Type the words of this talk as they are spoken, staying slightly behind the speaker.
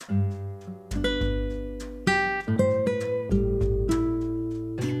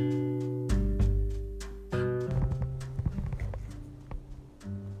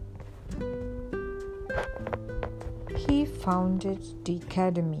founded the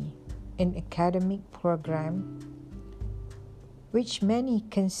Academy, an academic program which many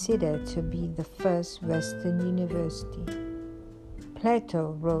consider to be the first Western university.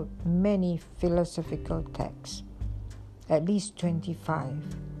 Plato wrote many philosophical texts, at least 25.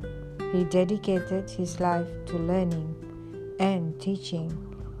 He dedicated his life to learning and teaching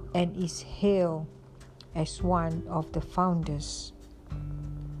and is hailed as one of the founders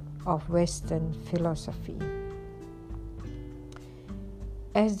of Western philosophy.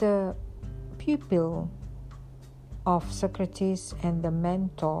 As the pupil of Socrates and the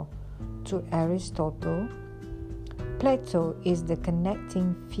mentor to Aristotle, Plato is the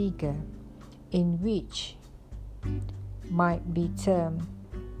connecting figure in which might be termed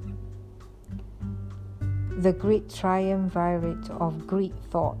the great triumvirate of Greek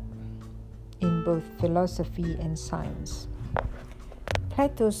thought in both philosophy and science.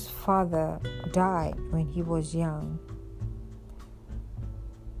 Plato's father died when he was young.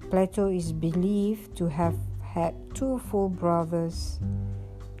 Plato is believed to have had 2 full brothers,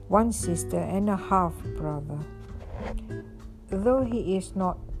 1 sister, and a half-brother. Though he is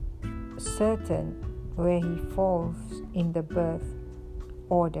not certain where he falls in the birth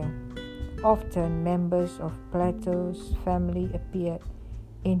order, often members of Plato's family appeared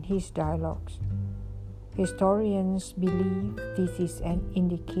in his dialogues. Historians believe this is an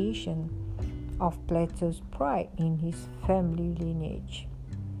indication of Plato's pride in his family lineage.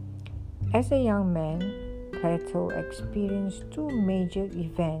 As a young man, Plato experienced 2 major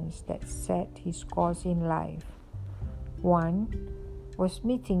events that set his course in life. One was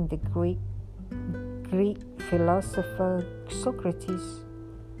meeting the great Greek philosopher Socrates.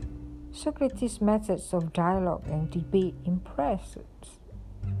 Socrates' methods of dialogue and debate impressed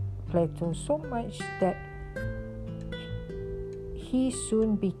Plato so much that he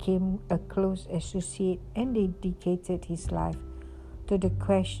soon became a close associate and dedicated his life to the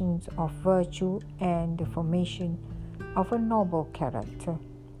questions of virtue and the formation of a noble character.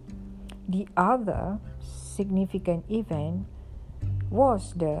 The other significant event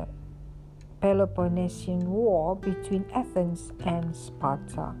was the Peloponnesian War between Athens and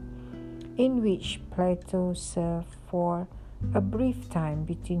Sparta, in which Plato served for a brief time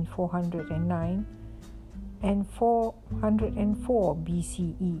between 409 and 404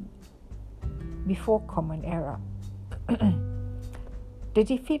 BCE, before Common Era. The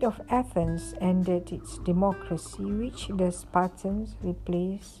defeat of Athens ended its democracy, which the Spartans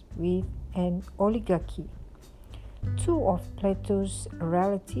replaced with an oligarchy. 2 of Plato's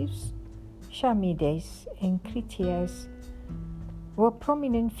relatives, Charmides and Critias, were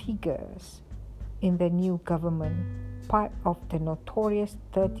prominent figures in the new government, part of the notorious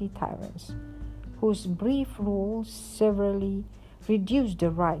 30 tyrants, whose brief rule severely reduced the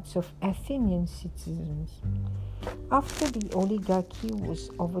rights of Athenian citizens. After the oligarchy was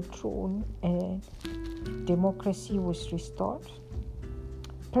overthrown and democracy was restored,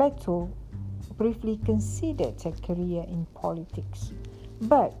 Plato briefly considered a career in politics,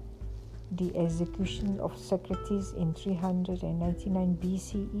 but the execution of Socrates in 399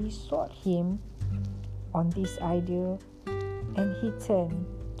 BCE sought him on this idea, and he turned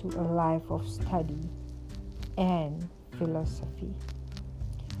to a life of study and philosophy.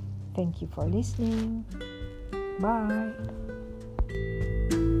 Thank you for listening. Bye.